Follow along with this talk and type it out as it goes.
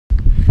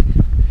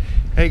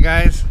Hey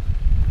guys,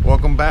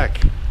 welcome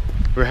back.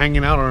 We're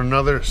hanging out on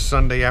another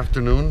Sunday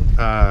afternoon.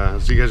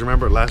 So you guys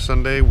remember last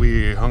Sunday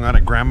we hung out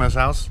at Grandma's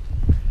house.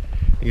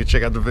 You can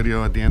check out the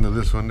video at the end of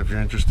this one if you're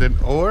interested,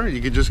 or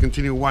you can just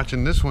continue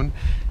watching this one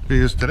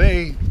because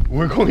today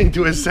we're going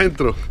to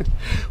Centro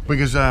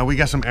because we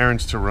got some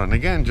errands to run.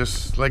 Again,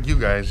 just like you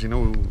guys, you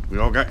know, we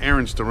all got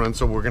errands to run,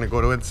 so we're gonna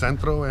go to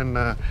Centro and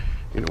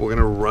you know, we're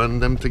gonna run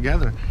them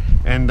together.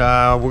 And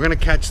we're gonna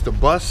catch the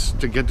bus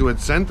to get to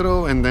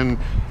Centro, and then,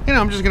 you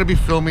know, I'm just gonna be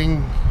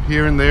filming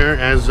here and there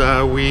as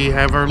we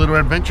have our little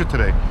adventure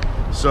today.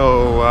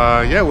 So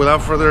yeah,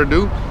 without further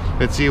ado,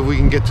 let's see if we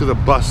can get to the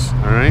bus.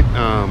 All right.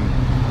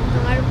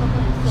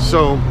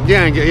 So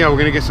yeah, we're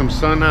gonna get some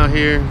sun out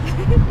here.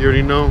 You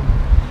already know.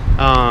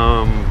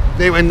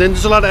 And then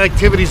there's a lot of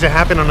activities that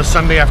happen on a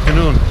Sunday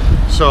afternoon.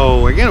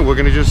 So again, we're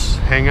gonna just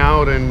hang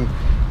out, and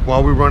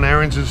while we run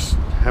errands, just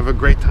have a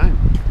great time.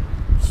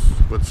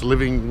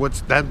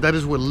 That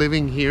is what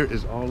living here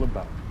is all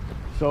about.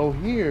 So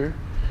here,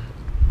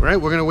 right,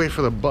 we're gonna wait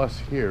for the bus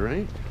here,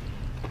 right?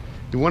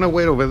 You want to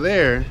wait over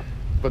there,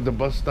 but the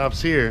bus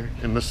stops here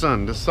in the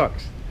sun. This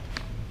sucks.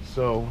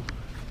 So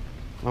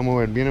vamos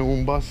a ver, ¿viene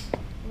un bus?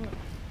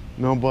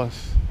 No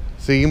bus.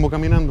 Seguimos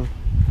caminando.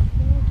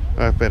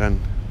 Esperan.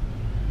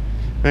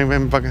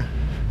 Ven para acá.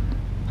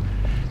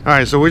 All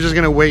right, so we're just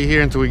gonna wait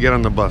here until we get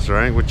on the bus. All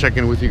right, we'll check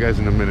in with you guys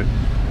in a minute.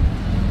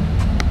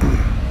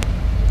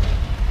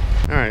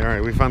 All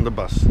right, we found the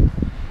bus.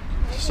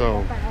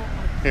 So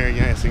here,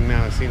 yeah, see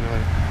now.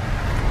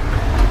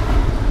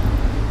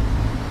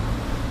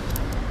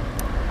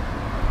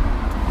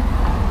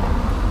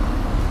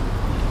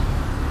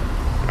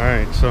 All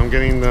right, so I'm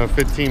getting the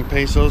 15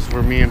 pesos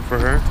for me and for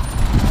her,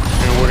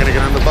 and we're gonna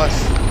get on the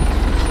bus.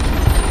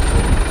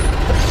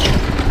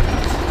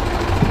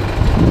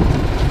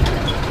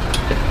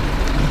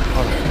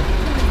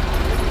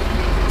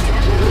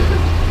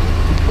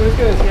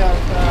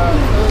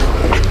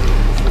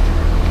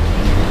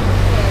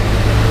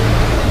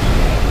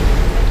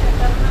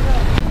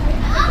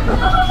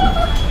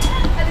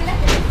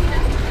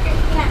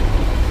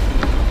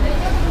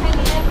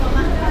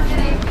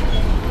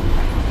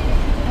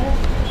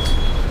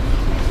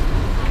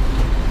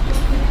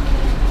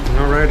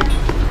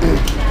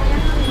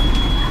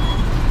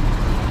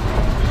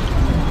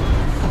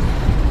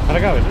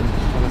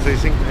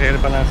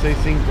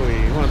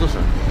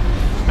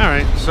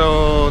 Alright,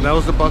 so that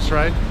was the bus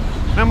ride.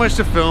 Not much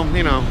to film,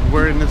 you know,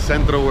 we're in the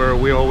Centro where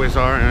we always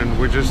are, and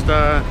we're just,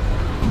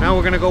 now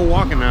we're gonna go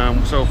walking.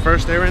 So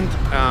first errand,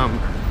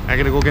 I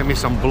gotta go get me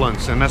some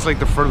blunts, and that's like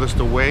the furthest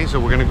away, so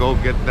we're gonna go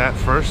get that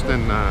first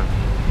and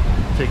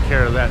take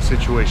care of that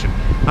situation.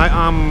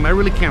 I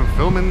really can't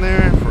film in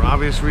there for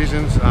obvious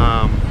reasons.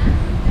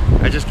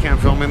 I just can't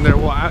film in there.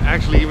 Well,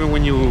 actually, even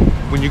when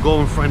you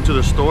go in front to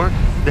the store,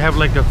 they have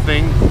like a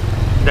thing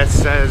that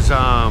says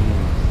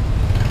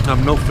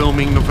no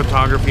filming, no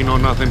photography, no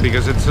nothing,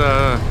 because it's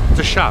a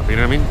shop, you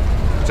know what I mean?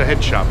 It's a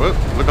head shop. Oh,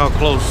 look how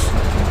close.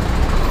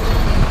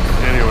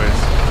 Anyways,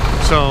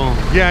 so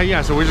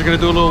yeah, so we're just gonna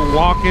do a little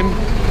walking,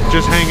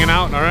 just hanging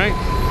out. All right.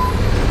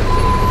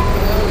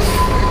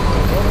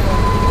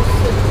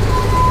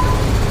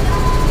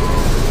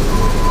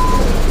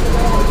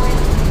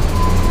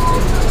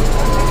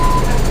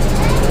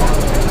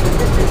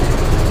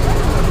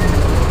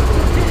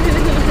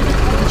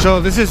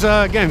 So this is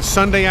again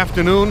Sunday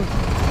afternoon.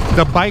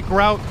 The bike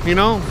route, you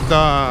know,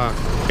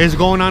 is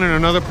going on in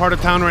another part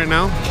of town right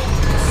now.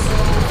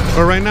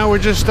 But right now we're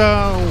just,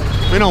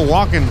 you know,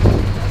 walking.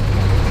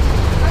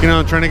 You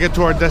know, trying to get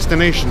to our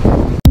destination.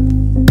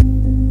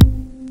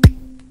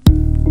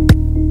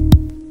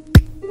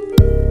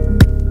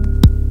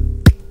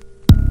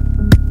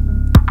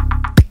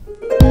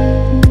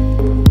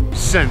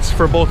 Cents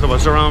for both of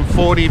us, around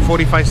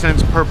 40-45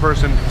 cents per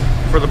person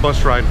for the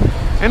bus ride.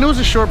 And it was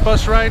a short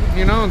bus ride,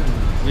 you know.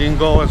 You can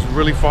go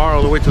really far,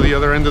 all the way to the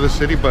other end of the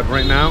city, but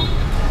right now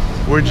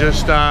we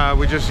just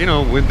you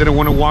know, we didn't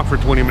want to walk for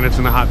 20 minutes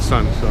in the hot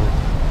sun. So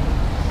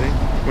see,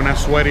 we're not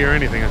sweaty or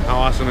anything. How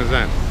awesome is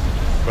that?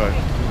 But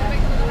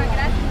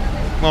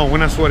well, we're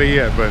not sweaty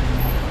yet, but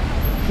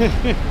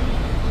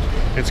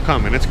it's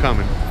coming.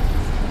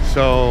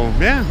 So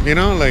yeah, you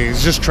know, like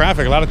it's just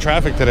traffic, a lot of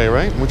traffic today,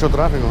 right? Mucho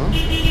tráfico,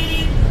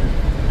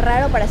 huh?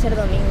 Raro para ser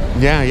domingo.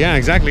 Yeah,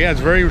 exactly. Yeah,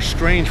 it's very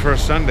strange for a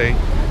Sunday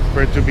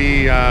for it to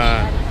be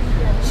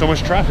so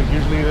much traffic.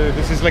 Usually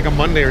this is like a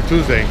Monday or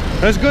Tuesday.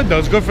 That's good though.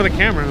 It's good for the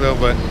camera though,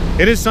 but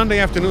it is Sunday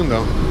afternoon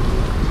though.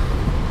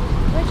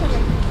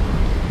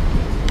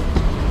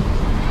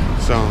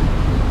 So,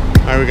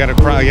 all right, we got to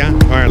cross. Yeah.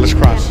 All right, let's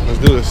cross. Let's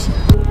do this.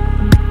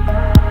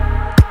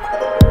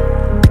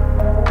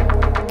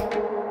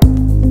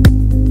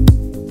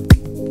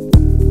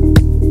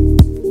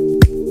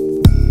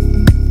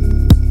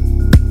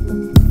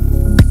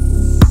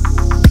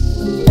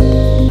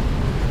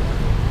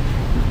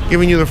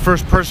 Giving you the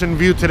first person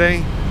view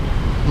today.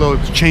 A little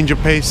change of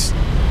pace.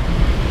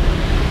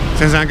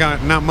 Since I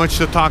got not much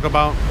to talk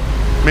about,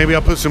 maybe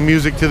I'll put some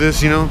music to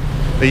this, you know,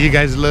 that you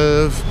guys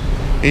love,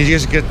 and you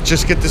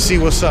just get to see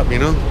what's up, you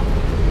know.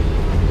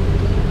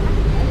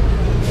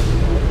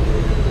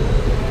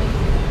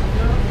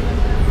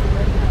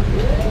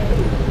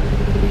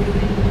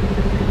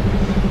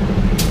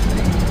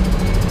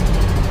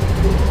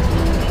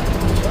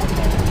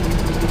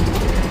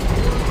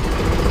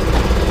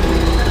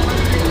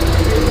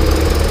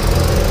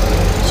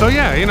 So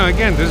yeah, you know,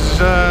 again, this is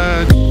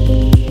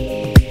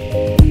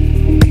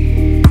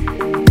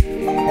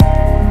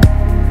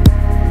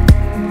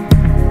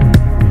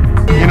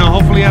you know,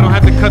 hopefully I don't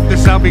have to cut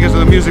this out because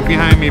of the music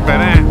behind me, but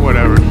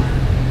whatever.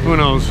 Who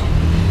knows?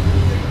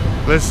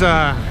 Let's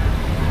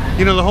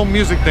you know, the whole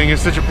music thing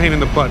is such a pain in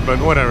the butt, but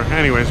whatever.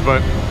 Anyways,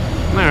 but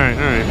all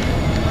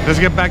right. Let's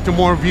get back to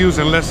more views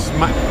and less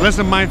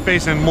of my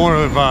face and more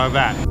of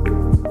that.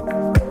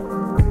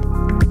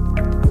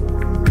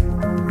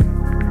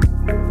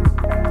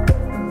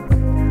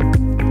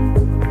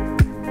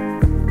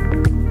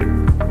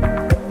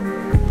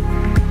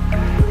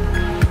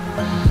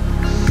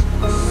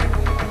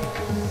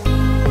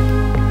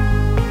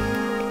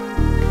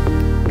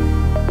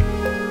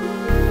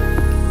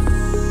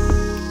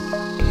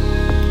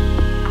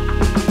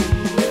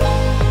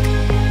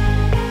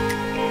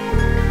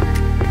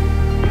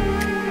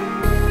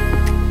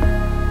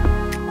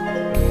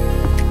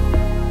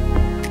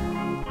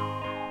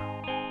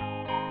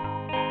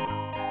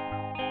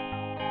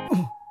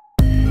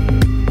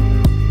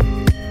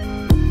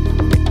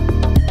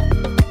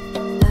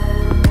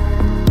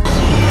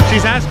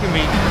 She's asking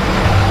me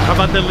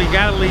about the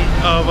legality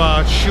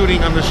of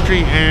shooting on the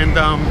street, and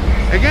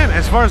again,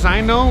 as far as I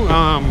know,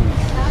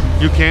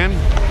 you can.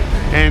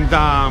 And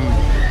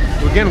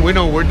again, we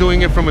know we're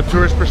doing it from a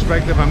tourist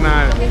perspective. I'm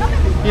not,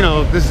 you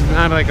know, this is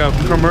not like a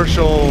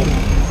commercial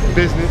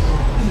business,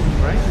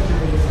 right?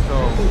 So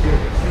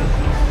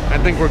I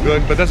think we're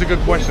good, but that's a good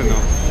question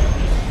though.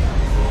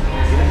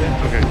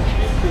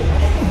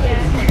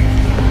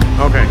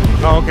 Okay.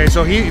 Oh, okay.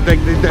 So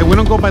we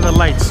don't go by the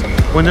lights.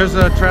 When there's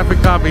a traffic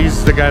cop,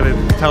 he's the guy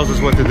that tells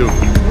us what to do.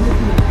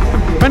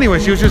 Anyway,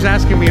 she was just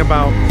asking me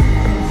about,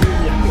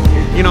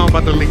 you know,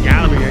 about the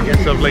legality, I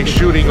guess, of like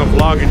shooting a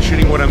vlog and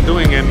shooting what I'm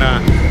doing. And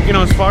you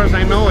know, as far as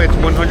I know, it's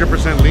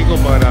 100% legal.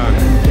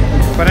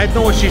 But I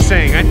know what she's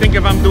saying. I think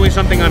if I'm doing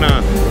something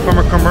from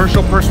a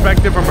commercial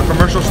perspective, from a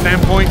commercial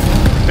standpoint,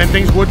 then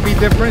things would be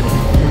different.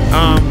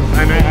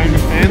 And I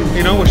understand,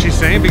 you know, what she's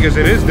saying, because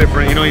it is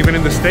different, you know, even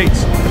in the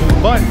States.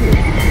 But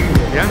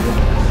yeah.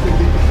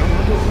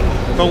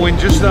 But when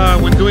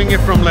doing it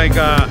from like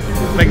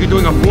you're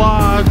doing a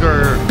vlog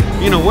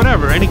or, you know,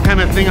 whatever, any kind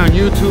of thing on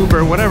YouTube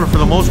or whatever, for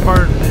the most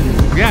part,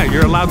 yeah,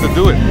 you're allowed to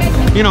do it.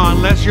 You know,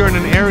 unless you're in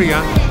an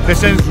area that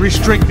says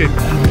restricted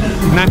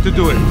not to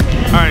do it.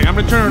 All right, I'm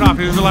gonna turn it off.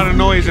 There's a lot of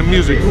noise and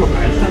music.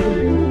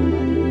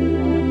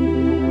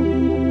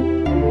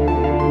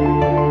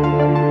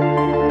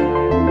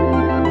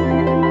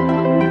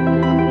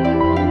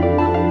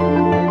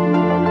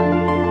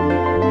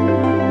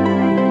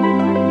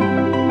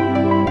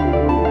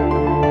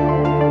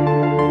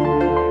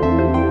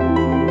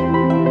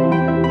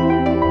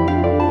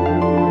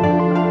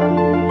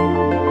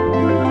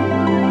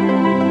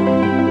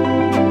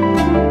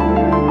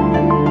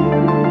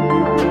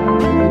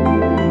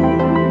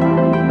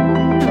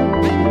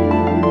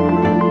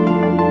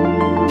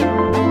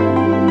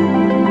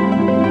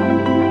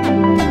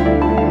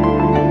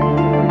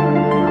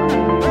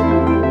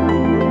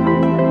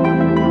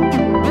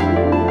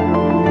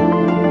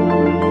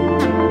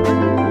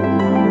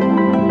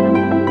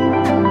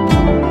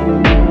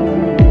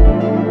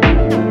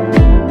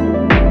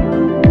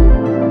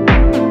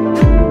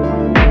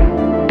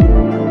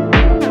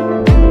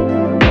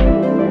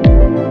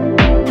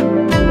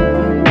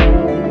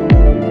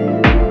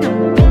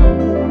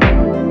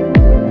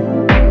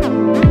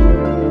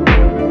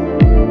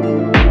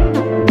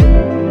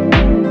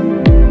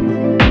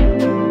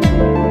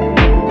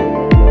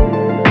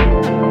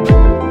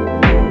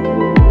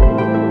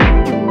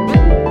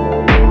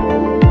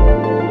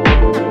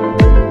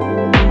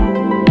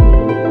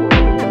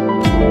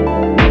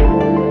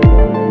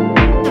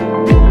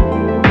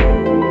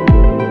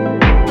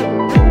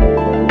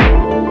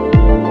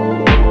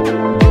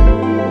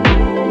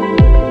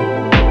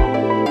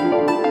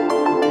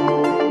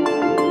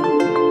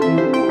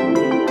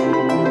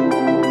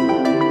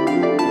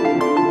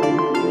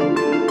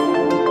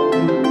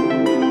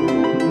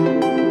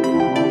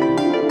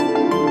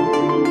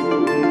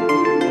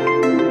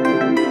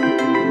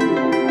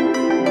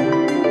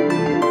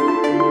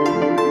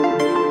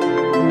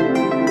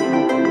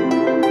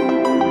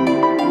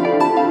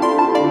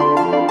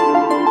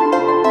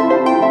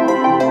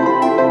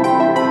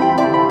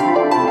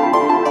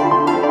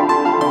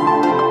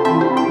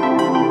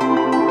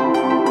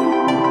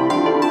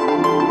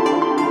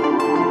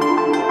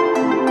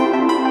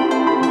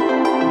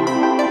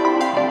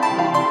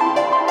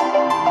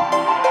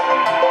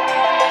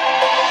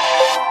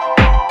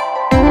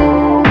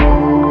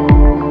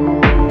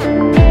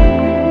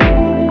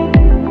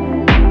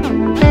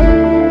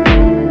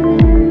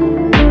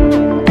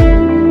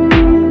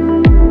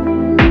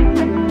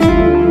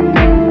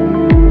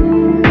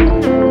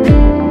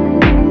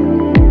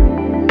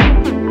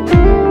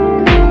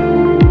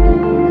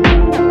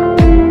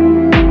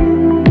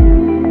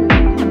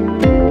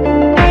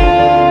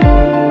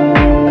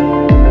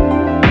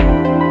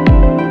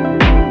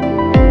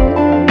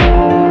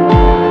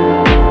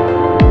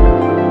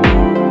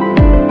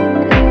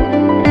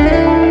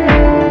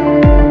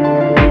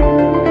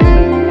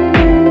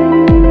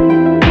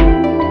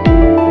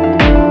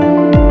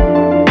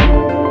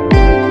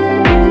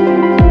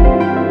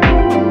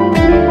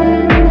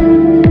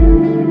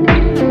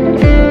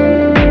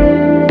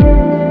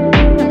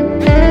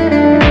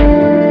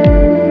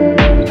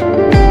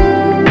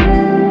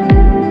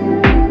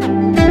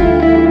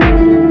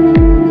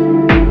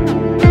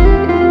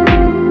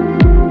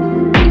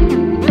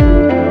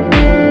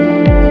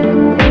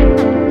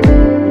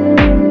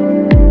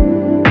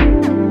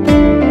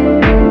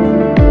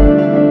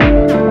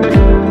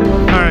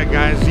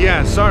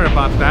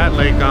 stop that.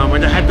 Like,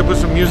 I had to put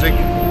some music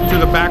to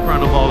the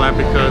background of all that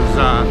because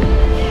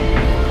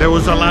there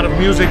was a lot of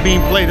music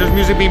being played. There's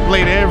music being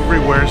played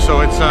everywhere,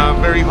 so it's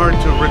very hard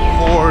to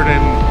record,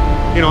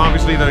 and you know,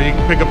 obviously you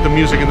can pick up the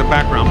music in the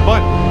background.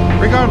 But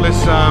regardless,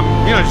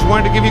 you know, I just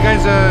wanted to give you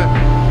guys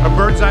a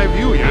bird's eye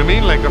view, you know what I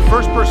mean? Like a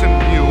first person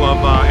view of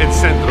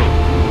Centro.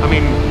 I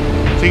mean,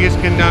 so you guys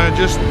can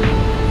just,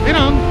 you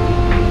know,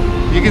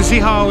 you can see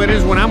how it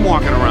is when I'm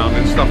walking around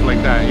and stuff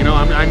like that. You know,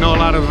 I know a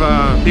lot of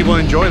people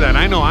enjoy that.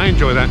 I know I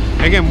enjoy that.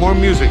 Again, more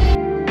music.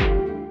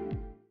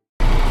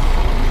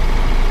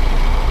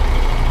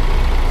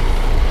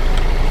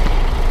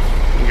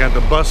 Got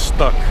the bus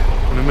stuck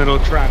in the middle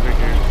of traffic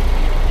here.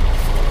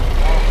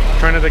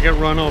 Trying not to get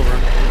run over.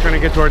 We're trying to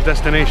get to our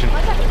destination.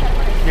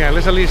 Yeah,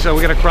 Lisa, we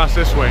gotta cross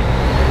this way.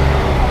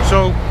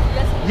 So,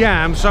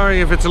 yeah, I'm sorry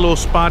if it's a little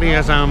spotty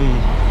as I'm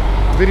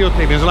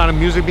videotaping. There's a lot of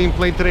music being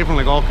played today from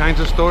like all kinds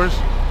of stores.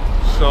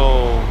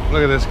 So,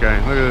 look at this guy.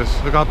 Look at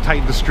this. Look how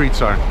tight the streets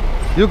are.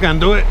 You can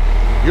do it.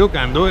 You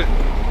can do it.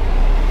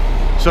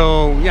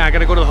 So, yeah, I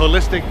gotta go to the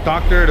holistic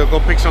doctor to go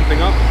pick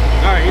something up.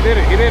 All right, he did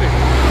it. He did it.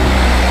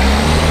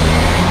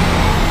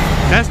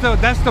 That's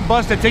the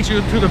bus that takes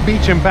you to the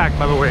beach and back,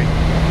 by the way.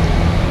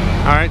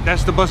 All right,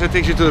 that's the bus that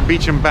takes you to the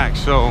beach and back.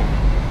 So,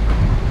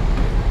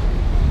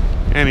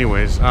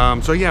 anyways,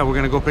 so yeah, we're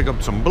gonna go pick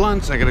up some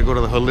blunts. I gotta go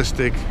to the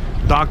holistic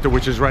doctor,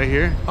 which is right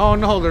here. Oh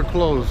no, they're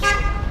closed.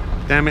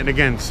 Damn it,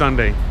 again,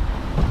 Sunday.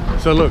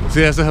 So look,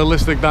 see, that's the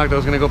holistic doctor. I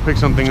was gonna go pick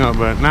something up,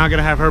 but now I'm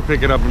gonna have her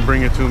pick it up and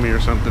bring it to me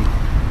or something,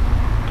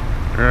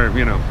 or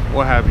you know,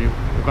 what have you.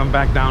 If I'm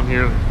back down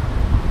here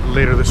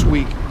later this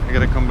week, I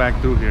gotta come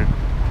back through here.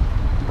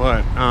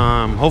 But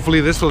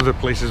hopefully this other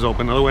place is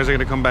open. Otherwise, I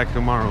gotta come back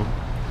tomorrow.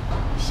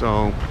 So,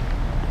 all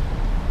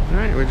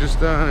right, we're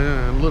just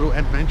a little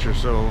adventure.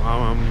 So,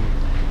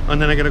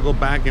 and then I gotta go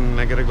back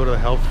and I gotta go to the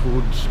health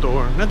food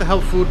store. Not the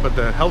health food, but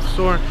the health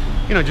store.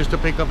 You know, just to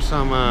pick up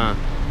some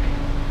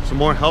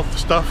more health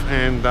stuff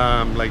and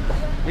like,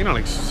 you know,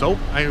 like soap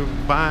I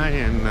buy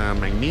and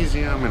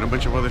magnesium and a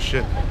bunch of other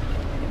shit.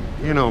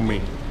 You know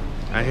me.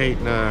 I hate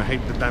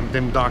the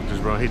them doctors,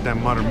 bro. I hate that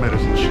modern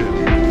medicine shit.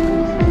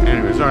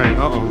 Anyways, all right.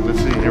 Uh-oh, let's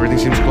see. Everything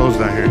seems closed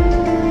out here.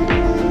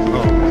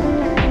 Oh.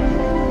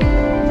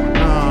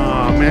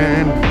 Oh,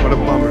 man. What a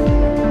bummer.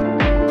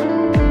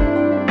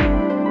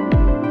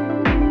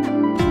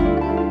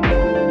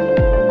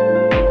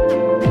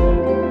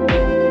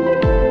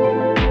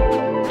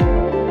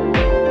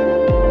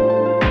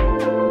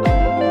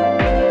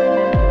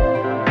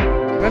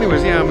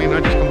 Anyways, yeah, I mean,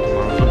 I just come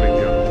tomorrow. It's no big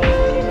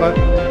deal. But,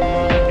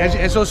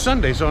 and so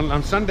Sunday. So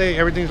on Sunday,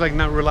 everything's like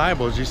not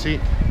reliable. As you see,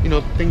 you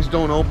know, things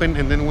don't open,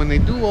 and then when they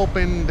do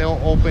open,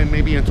 they'll open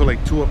maybe until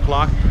like 2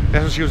 o'clock.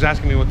 That's what she was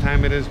asking me what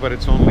time it is, but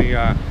it's only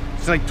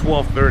it's like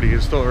 12:30.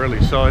 It's still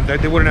early, so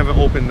they wouldn't have it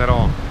opened at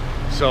all.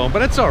 So,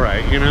 but it's all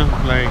right, you know.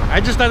 Like,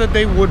 I just thought that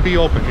they would be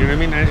open. You know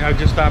what I mean? I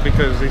just thought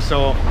because they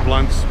sell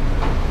blunts.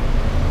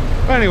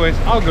 But anyways,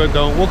 all good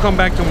though. We'll come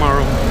back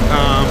tomorrow.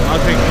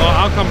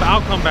 I'll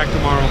come back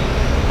tomorrow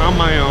on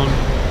my own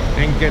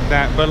and get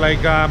that. But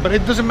like, but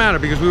it doesn't matter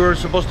because we were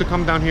supposed to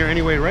come down here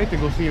anyway, right? To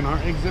go see an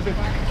art exhibit.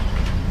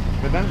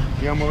 ¿Verdad?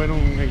 Íbamos a ver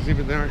un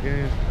exhibit there.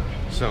 Yeah.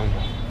 So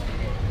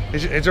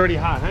it's already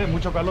hot, huh?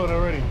 Mucho calor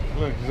already.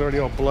 Look, it's already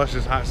all blush.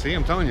 It's hot. See,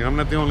 I'm telling you, I'm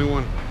not the only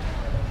one.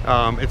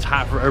 It's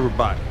hot for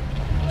everybody.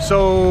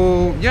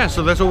 So yeah,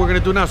 so that's what we're gonna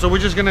do now. So we're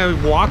just gonna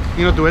walk,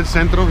 you know, to El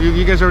Centro.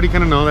 You guys already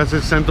kind of know that's El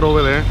Centro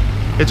over there.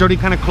 It's already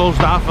kind of closed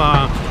off.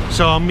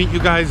 So I'll meet you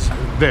guys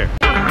there.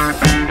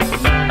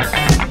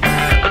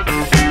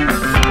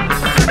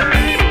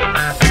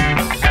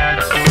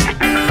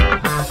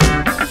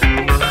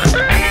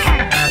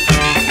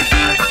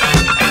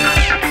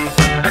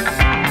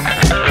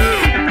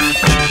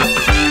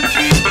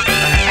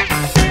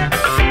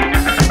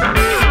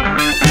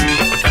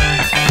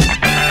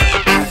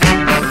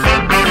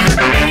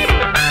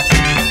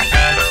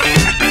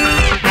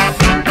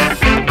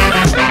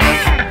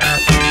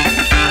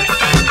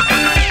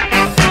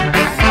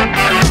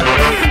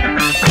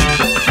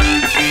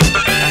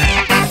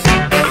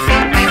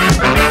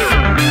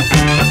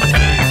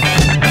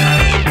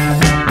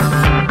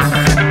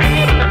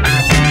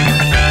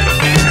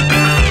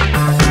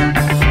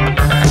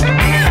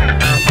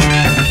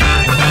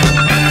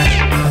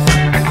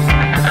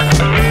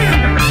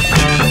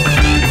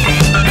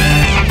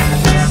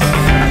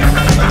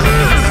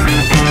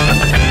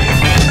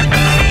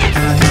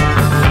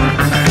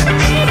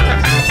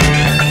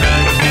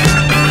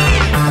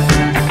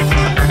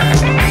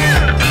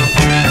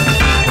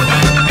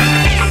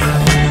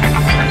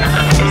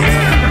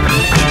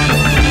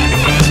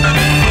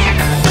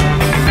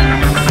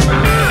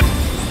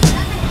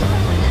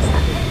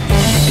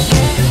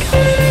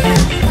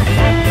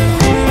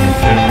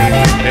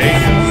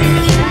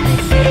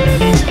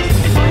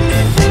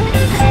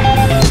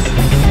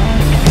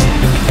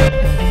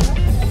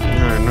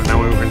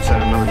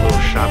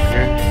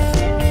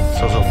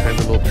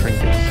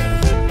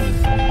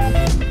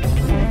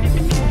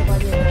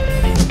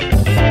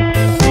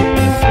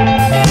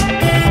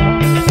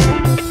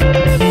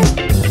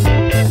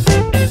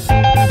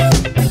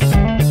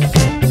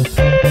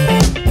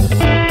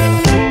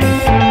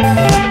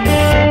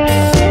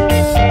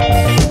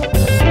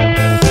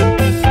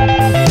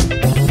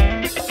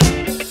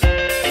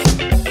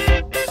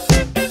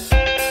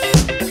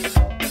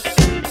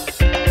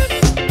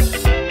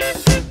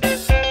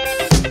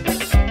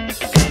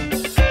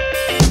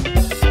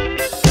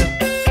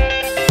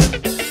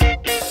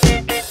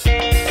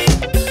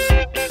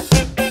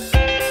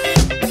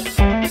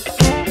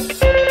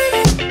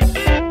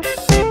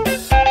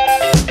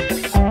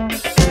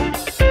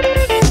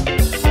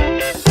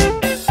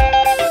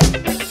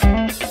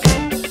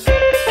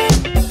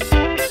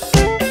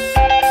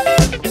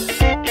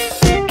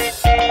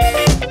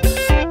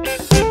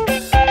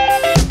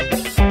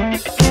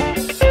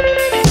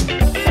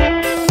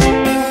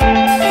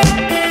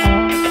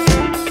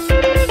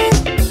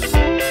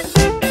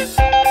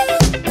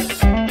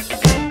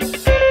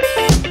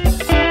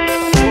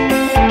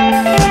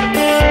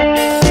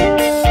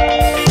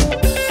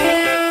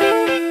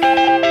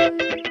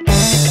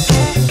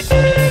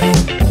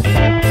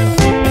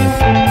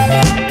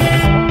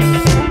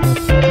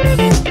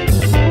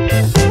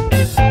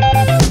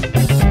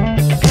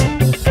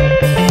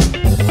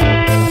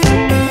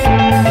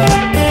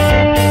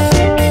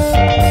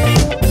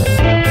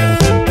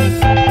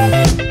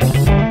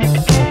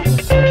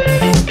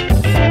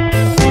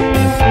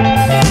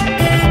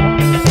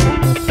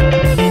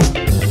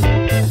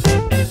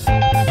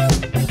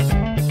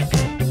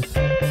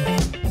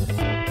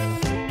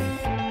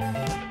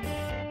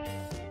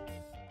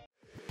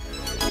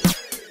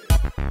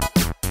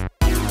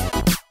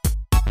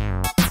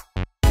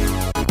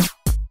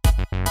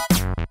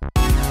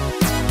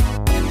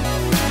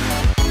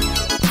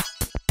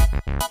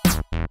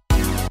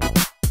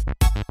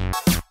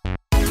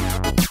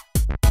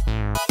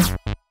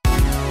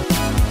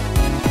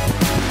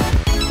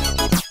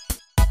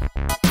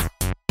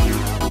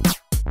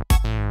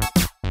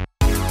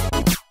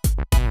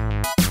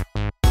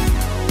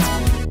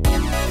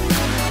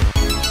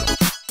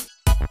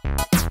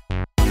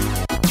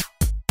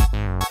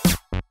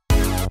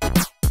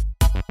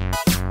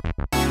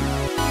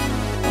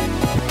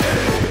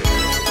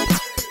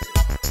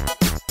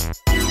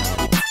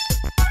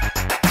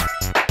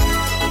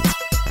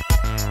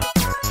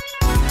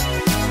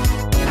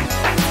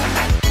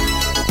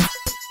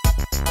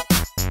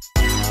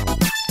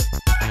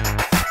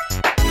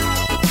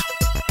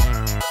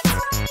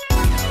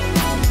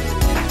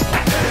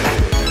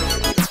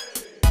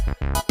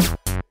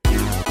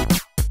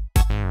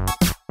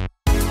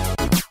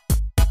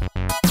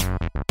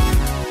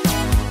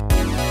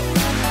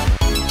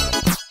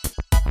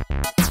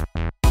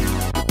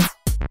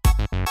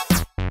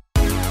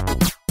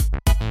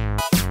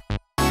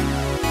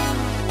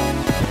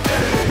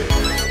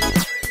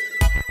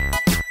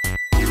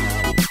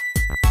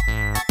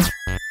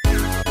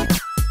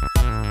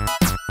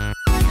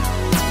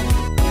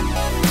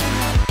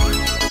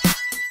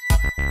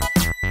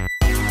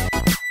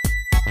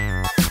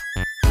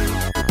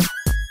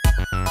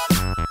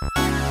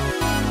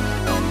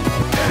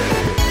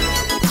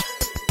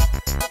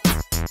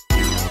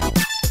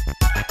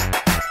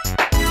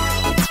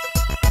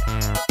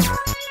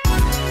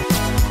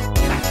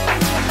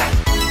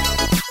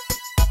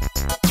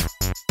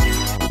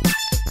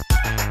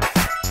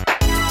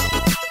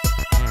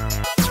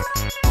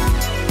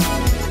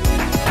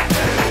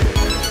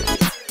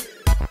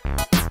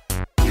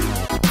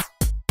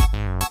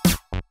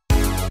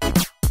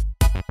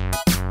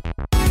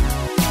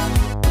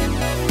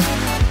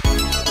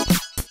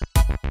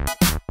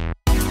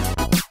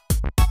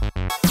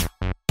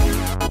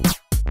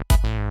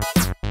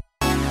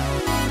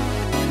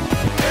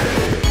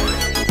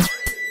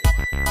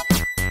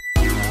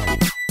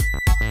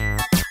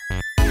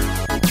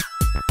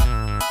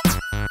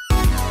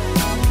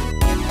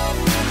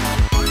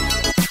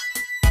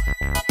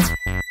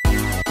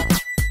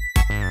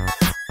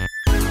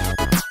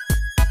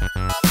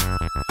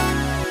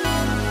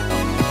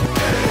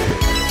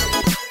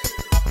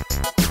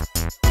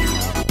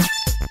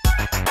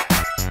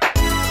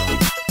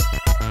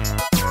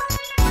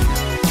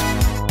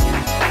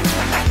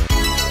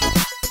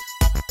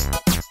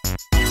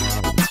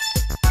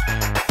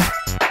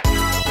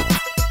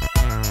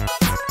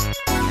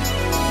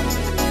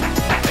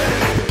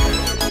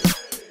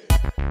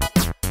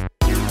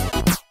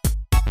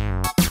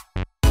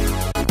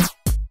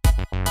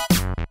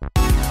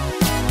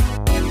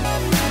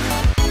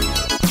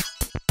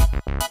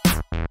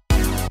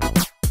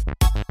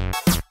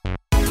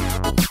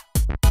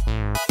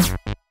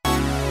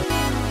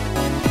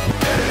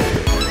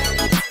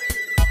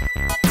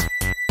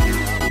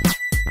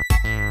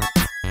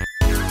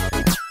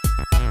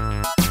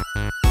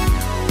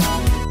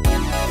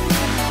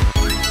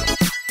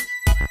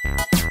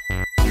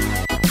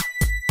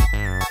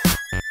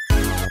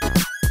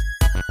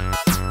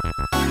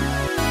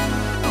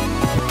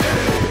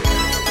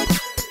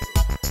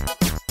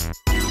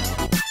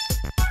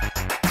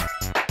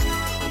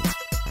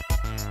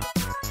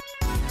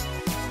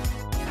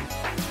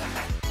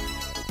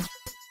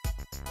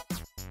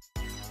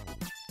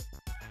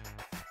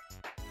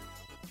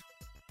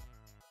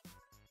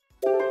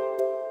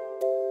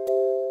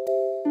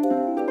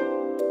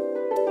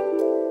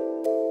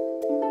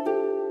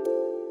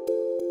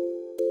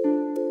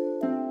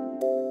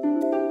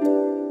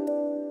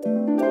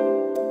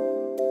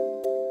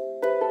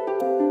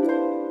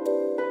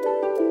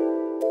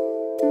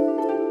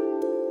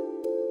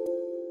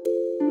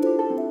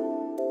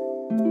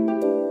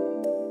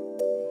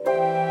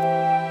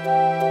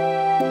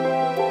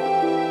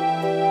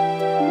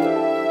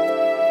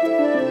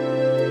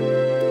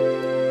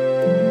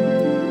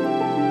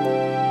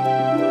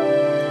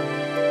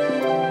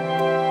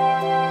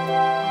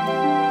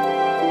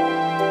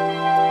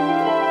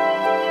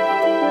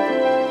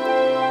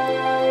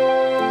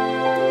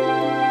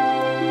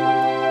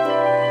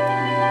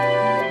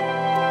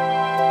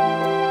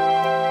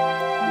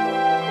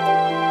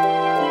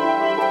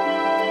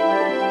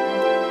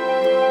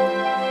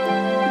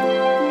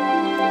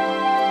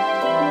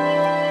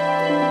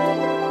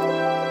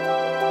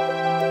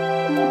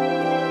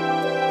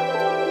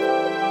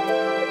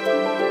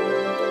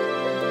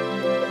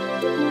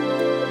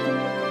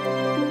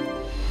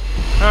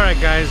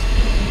 guys.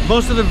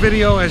 Most of the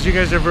video, as you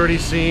guys have already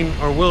seen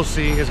or will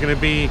see, is going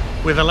to be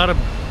with a lot of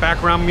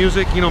background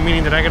music, you know,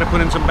 meaning that I got to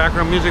put in some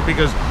background music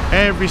because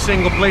every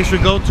single place we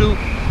go to,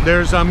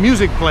 there's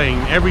music playing.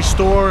 Every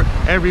store,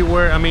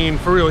 everywhere. I mean,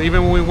 for real,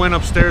 even when we went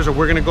upstairs, or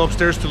we're going to go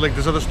upstairs to like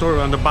this other store,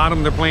 on the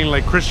bottom they're playing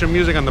like Christian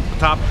music, on the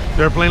top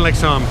they're playing like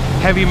some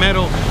heavy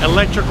metal,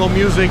 electrical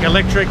music,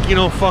 electric, you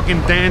know,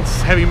 fucking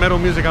dance, heavy metal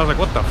music. I was like,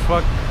 what the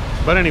fuck?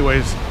 But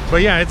anyways,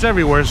 but yeah, it's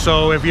everywhere.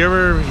 So if you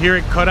ever hear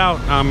it cut out,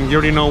 you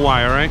already know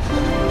why, all right?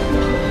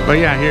 But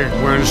yeah, here,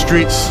 we're in the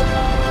streets.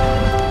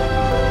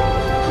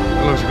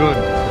 It looks good.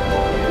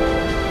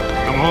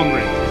 I'm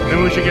hungry.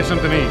 Maybe we should get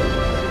something to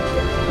eat.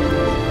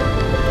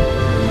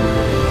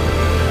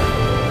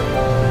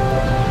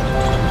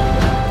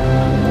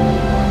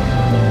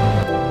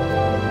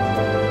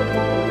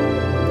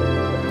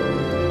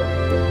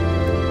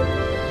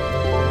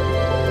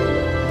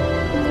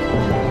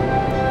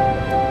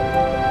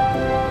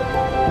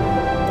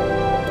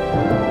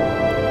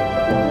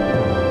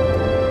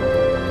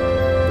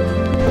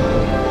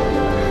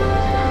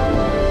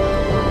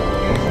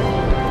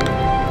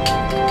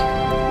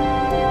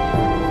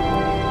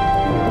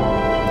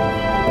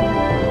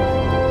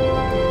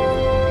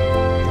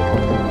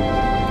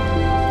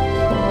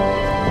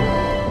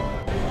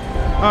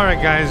 All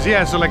right, guys.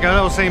 Yeah, so like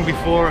I was saying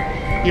before,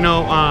 you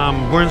know,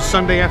 we're in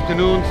Sunday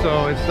afternoon,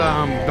 so it's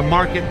the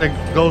market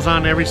that goes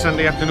on every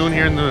Sunday afternoon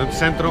here in the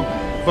Centro.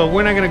 But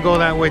we're not gonna go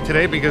that way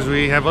today because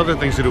we have other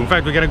things to do. In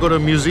fact, we gotta go to a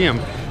museum.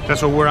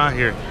 That's what we're out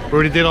here. We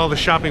already did all the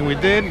shopping we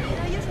did.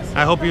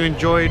 I hope you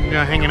enjoyed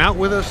hanging out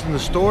with us in the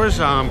stores.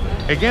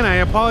 Again, I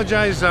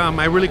apologize.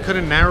 I really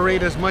couldn't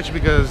narrate as much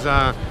because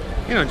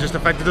you know, just the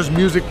fact that there's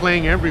music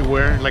playing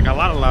everywhere, like a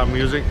lot of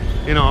music,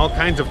 you know, all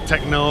kinds of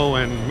techno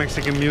and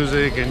Mexican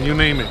music and you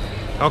name it.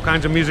 All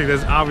kinds of music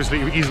that's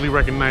obviously easily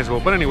recognizable.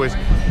 But anyways,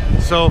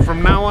 so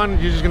from now on,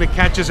 you're just gonna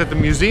catch us at the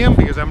museum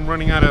because I'm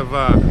running out of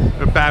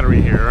a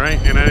battery here, right?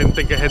 And I didn't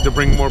think I had to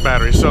bring more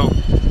batteries. So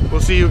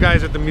we'll see you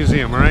guys at the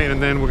museum, all right? And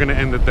then we're gonna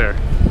end it there.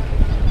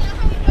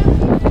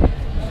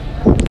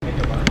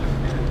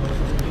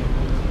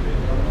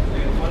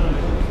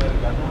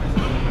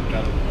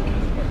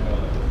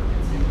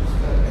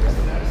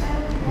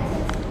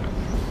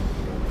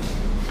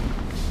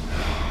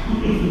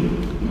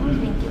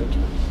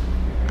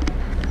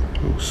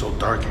 Ooh, so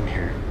dark in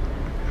here.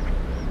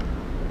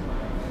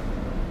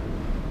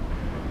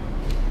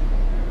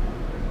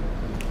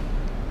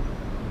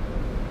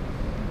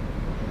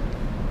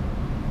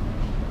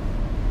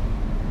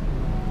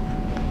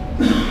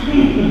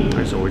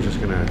 Alright, so we're just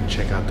gonna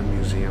check out the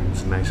museum.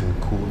 It's nice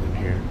and cool in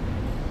here.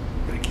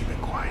 We're gonna keep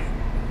it quiet.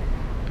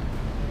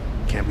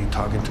 Can't be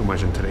talking too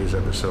much in today's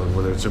episode,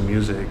 whether it's the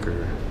music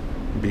or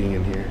being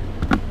in here.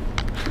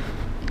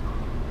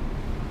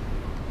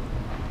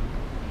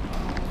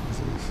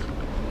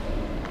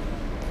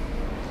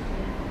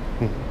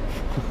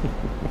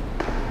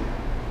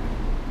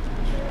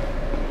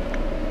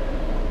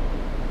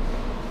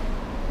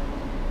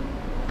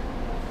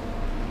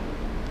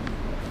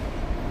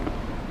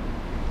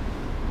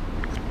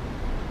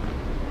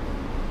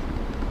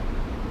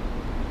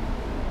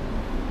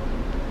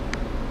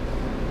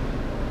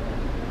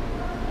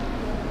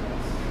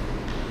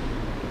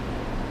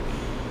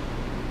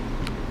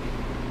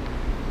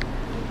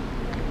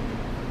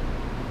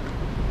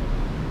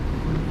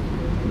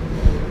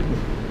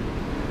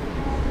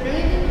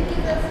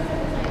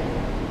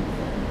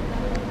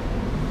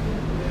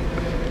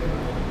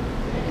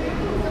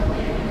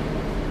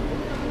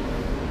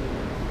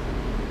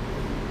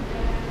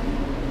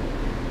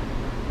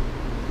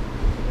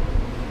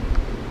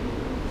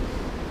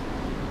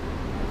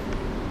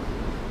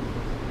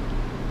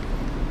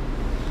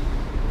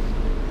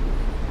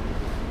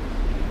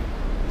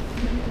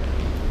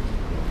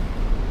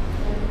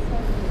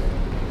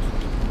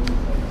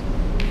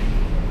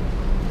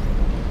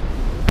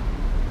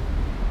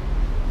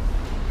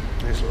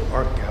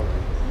 Art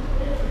gallery.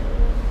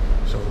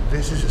 So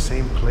this is the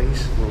same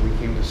place where we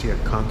came to see a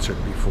concert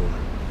before.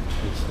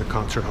 It's the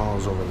concert hall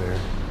is over there.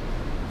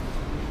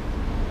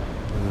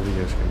 I don't know if you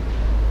guys can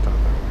talk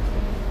about it.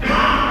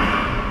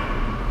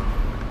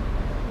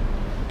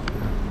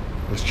 Yeah.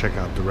 Let's check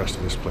out the rest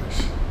of this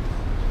place.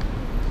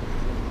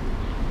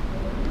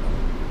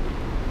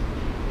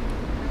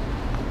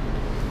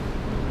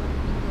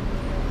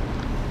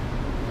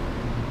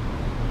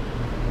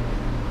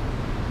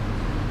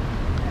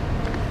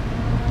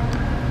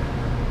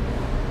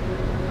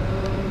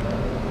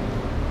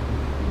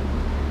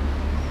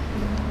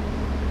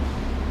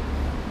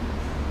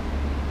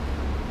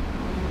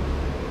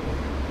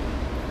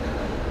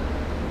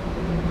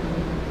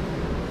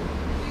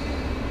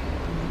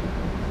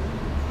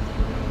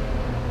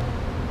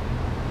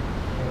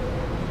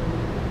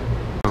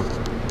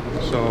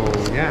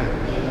 Yeah.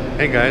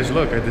 Hey guys,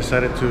 look, I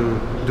decided to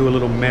do a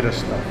little meta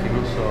stuff, you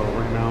know, so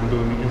right now I'm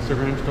doing the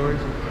Instagram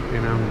stories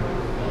and I'm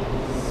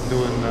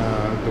doing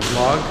the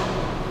vlog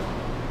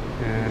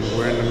and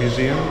we're in the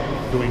museum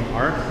doing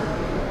art,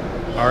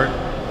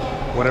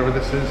 whatever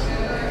this is.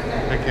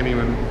 I don't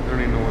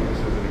even know what this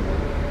is anymore.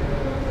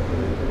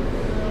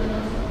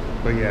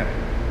 But yeah,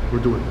 we're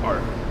doing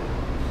art,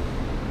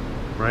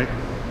 right?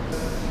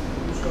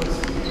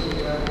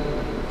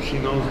 She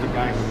knows the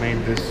guy who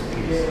made this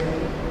piece.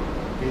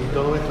 ¿Y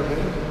todo esto qué es?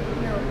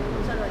 No,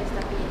 solo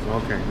esta pieza.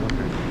 Okay,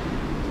 okay.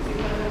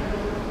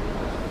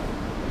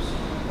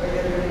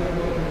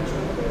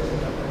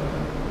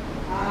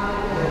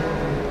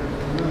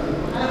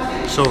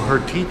 So her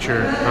teacher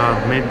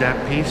made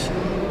that piece,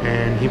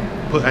 and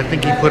I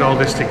think he put all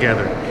this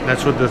together.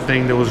 That's what the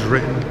thing that was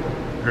written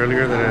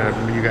earlier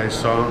that you guys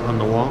saw on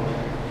the wall.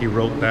 He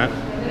wrote that.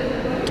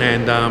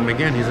 And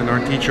again, he's an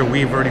art teacher.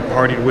 We've already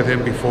partied with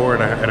him before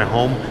at a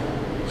home.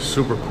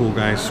 Super cool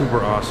guy,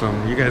 super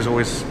awesome. You guys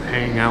always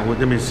hang out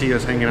with him and see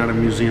us hanging out in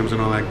museums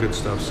and all that good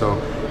stuff. So,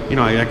 you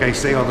know, like I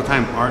say all the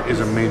time, art is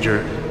a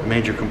major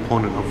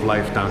component of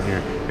life down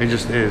here. It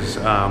just is.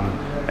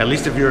 At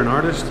least if you're an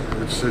artist,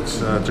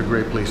 it's a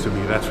great place to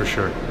be, that's for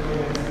sure.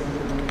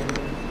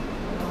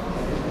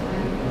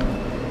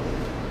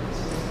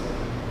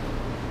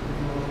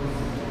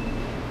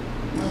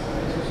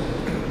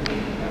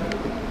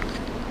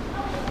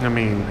 I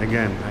mean,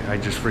 again, I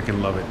just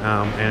freaking love it.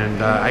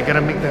 And I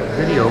gotta make that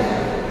video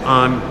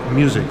on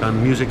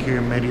music here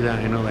in Merida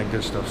and all that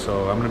good stuff.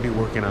 So I'm gonna be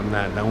working on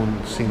that. That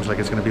one seems like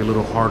it's gonna be a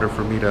little harder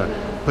for me to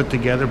put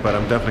together, but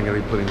I'm definitely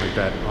gonna be putting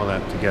all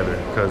that together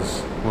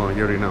because, well,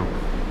 you already know.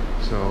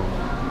 So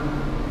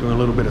doing a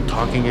little bit of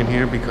talking in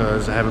here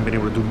because I haven't been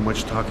able to do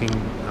much talking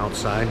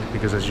outside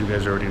because, as you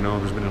guys already know,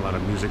 there's been a lot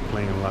of music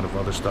playing and a lot of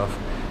other stuff.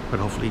 But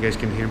hopefully you guys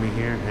can hear me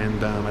here,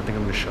 and I think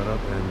I'm gonna shut up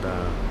and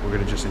we're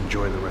gonna just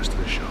enjoy the rest of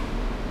the show.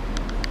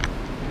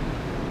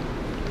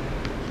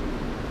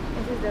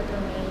 This is the otro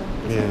mail.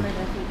 Yeah.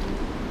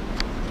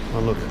 Oh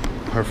look,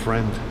 her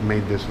friend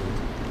made this one.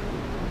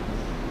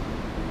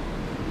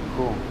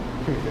 Cool.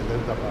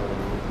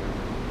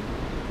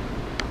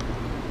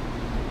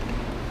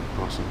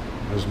 Awesome.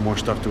 There's more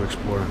stuff to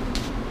explore.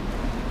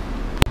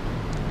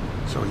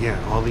 So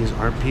yeah, all these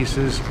art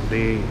pieces,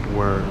 they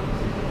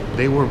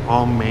were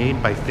all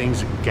made by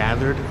things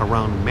gathered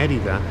around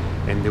Merida,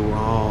 and they were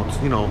all,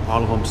 you know,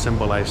 all of them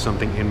symbolize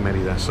something in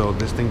Merida. So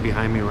this thing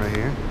behind me right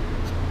here,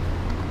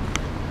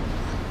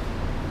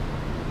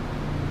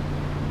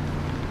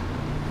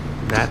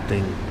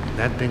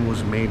 that thing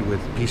was made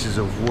with pieces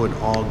of wood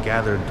all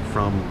gathered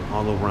from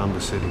all around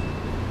the city.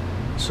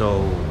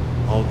 So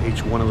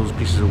each one of those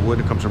pieces of wood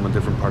comes from a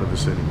different part of the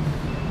city.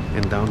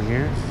 And down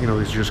here, you know,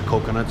 it's just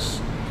coconuts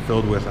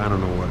filled with I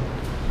don't know what.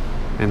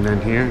 And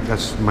then here,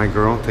 that's my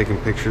girl taking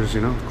pictures,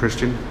 you know,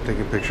 Christian,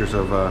 taking pictures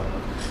of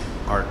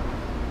art.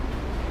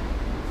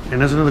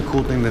 And that's another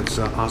cool thing that's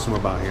awesome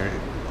about here.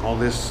 All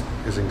this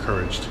is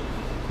encouraged,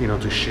 you know,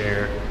 to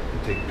share,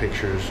 to take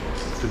pictures,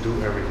 to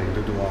do everything,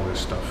 to do all this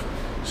stuff.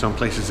 Some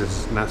places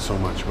it's not so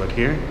much, but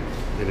here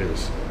it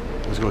is.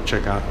 Let's go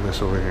check out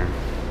this over here.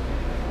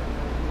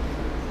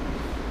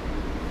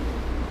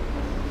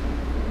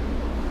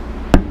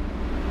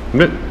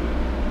 Good.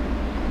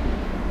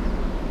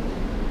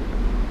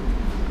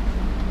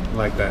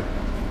 Like that.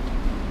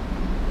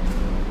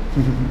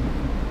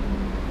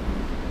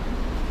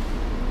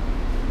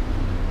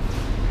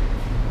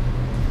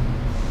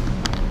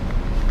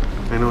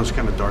 I know it's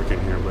kind of dark in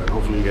here, but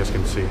hopefully you guys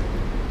can see.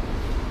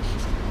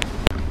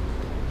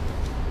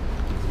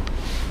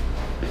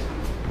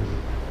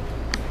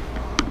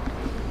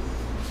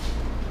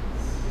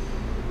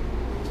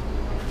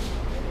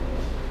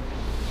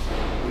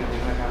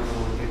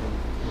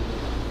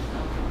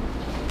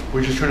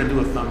 We're just trying to do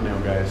a thumbnail,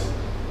 guys.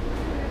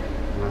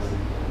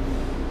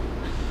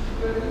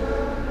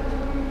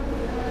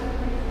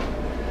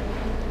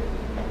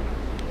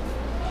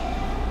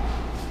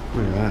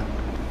 Look at that.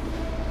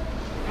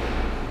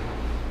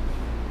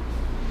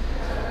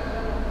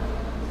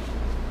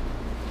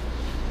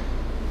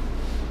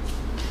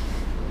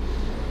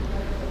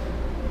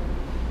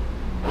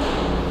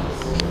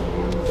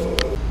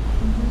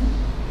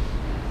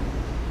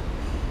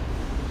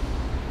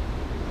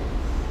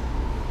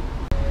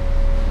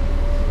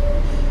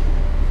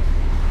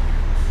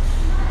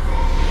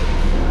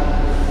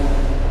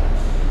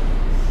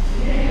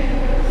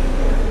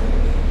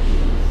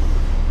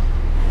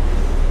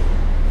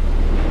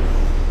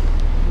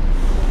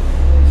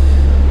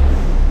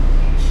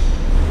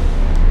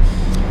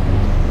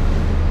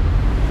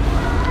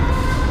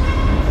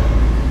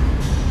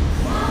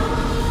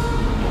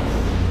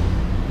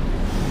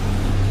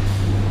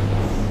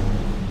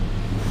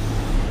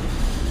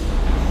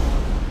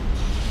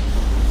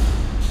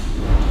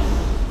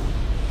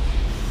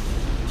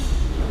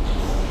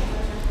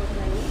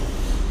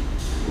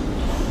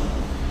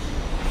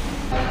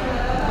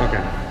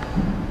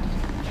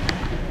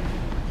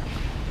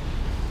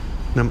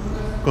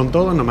 Con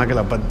todo, nomás que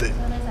la parte.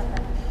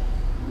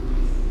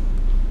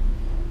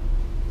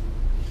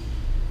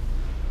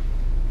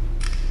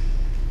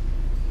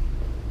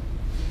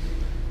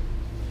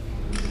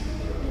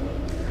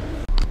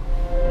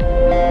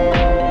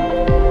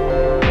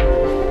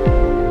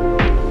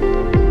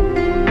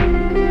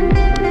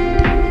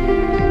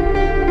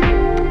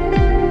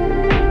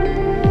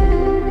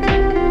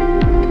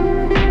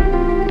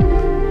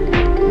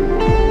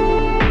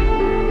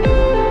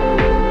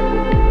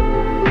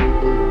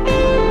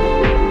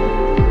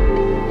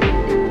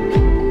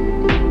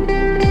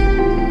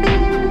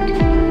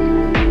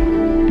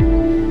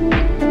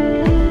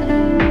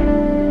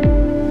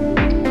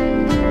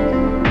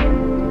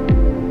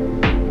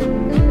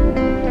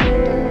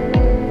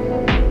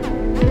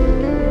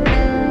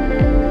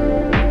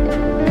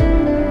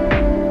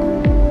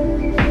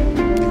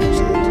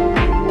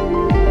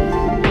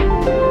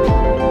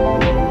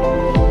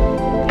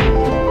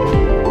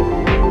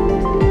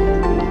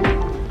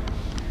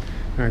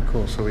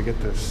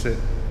 sit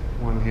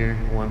one here,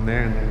 one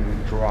there, and then we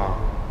draw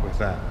with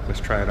that. Let's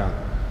try it out.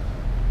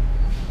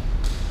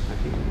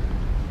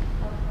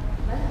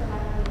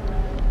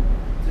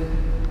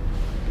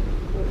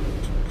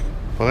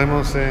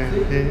 Podemos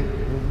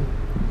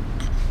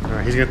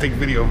Alright, he's gonna take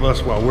video of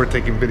us while we're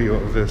taking video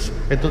of this.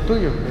 ¿Esto es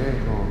tuyo?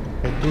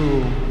 ¿Es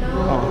tu?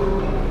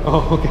 No.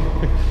 Oh, okay.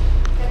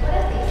 ¿Te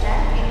acuerdas de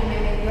Isaac, el que me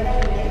vendió la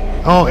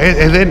libreta? Oh,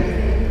 and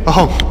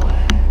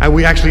then,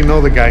 we actually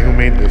know the guy who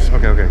made this.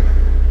 Okay, okay.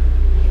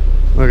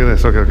 Look at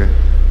this. Okay, okay.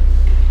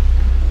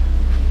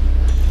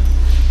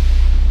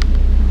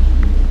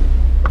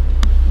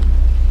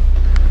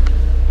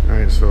 All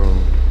right, so, all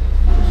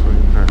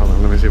right, hold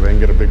on. Let me see if I can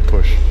get a big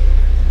push.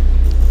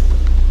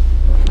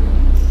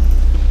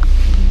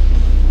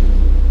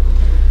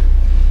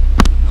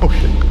 Oh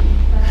shit!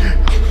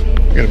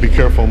 I gotta be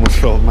careful. Almost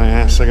fell off my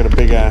ass. I got a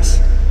big ass.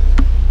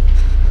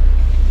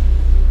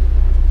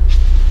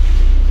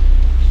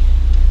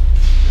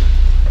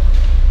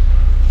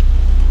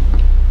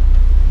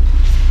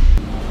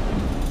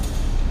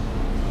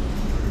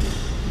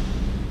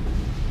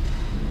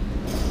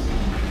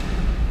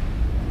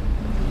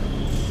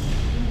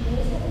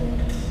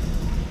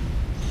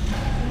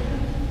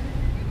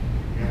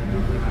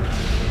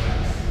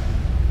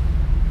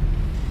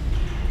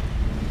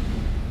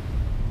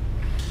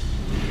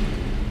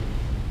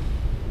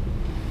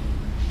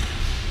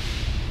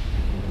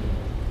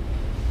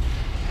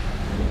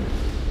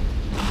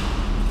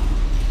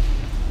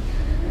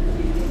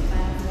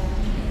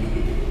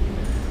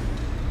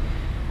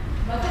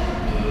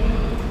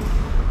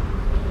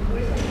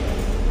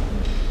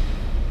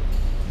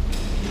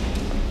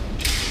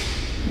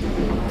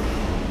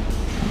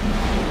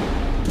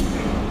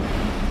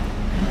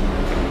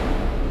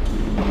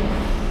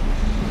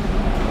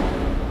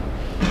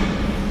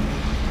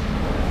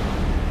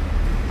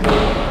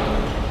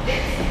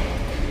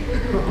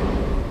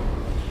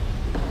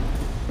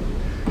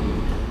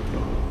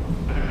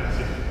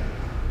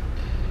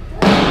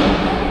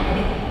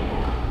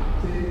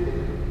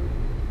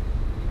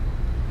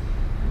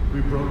 We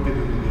broke it.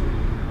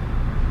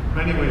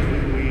 Anyways, we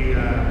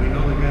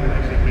know the guy that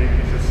actually made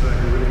this. It's like a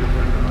really good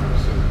friend of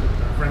ours,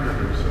 a friend of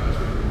hers, so that's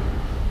really cool.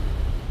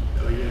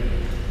 Hell yeah.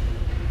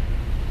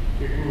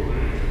 Qué cool,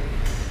 right?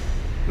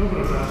 No,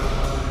 pero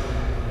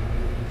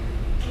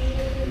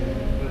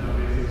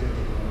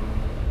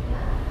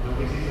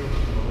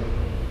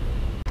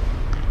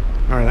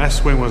Alright, that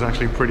swing was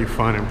actually pretty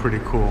fun and pretty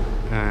cool.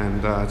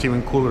 And it's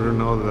even cooler to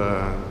know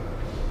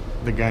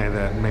the guy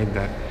that made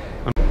that.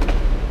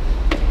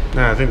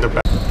 I think they're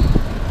back.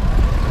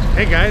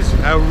 Hey guys,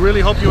 I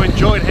really hope you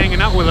enjoyed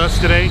hanging out with us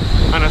today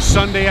on a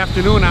Sunday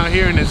afternoon out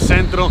here in the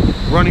Centro,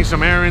 running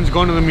some errands,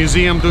 going to the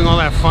museum, doing all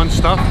that fun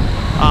stuff.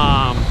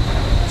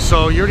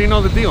 So you already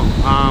know the deal.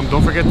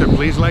 Don't forget to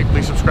please like,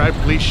 please subscribe,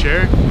 please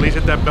share, please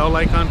hit that bell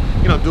icon,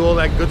 you know, do all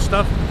that good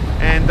stuff.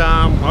 And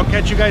I'll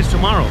catch you guys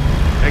tomorrow.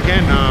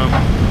 Again,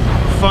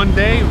 fun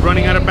day,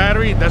 running out of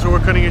battery. That's why we're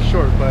cutting it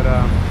short. But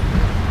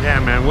yeah,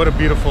 man, what a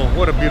beautiful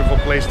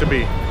place to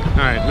be. All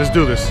right, let's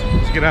do this.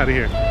 Let's get out of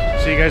here.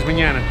 See you guys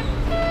mañana.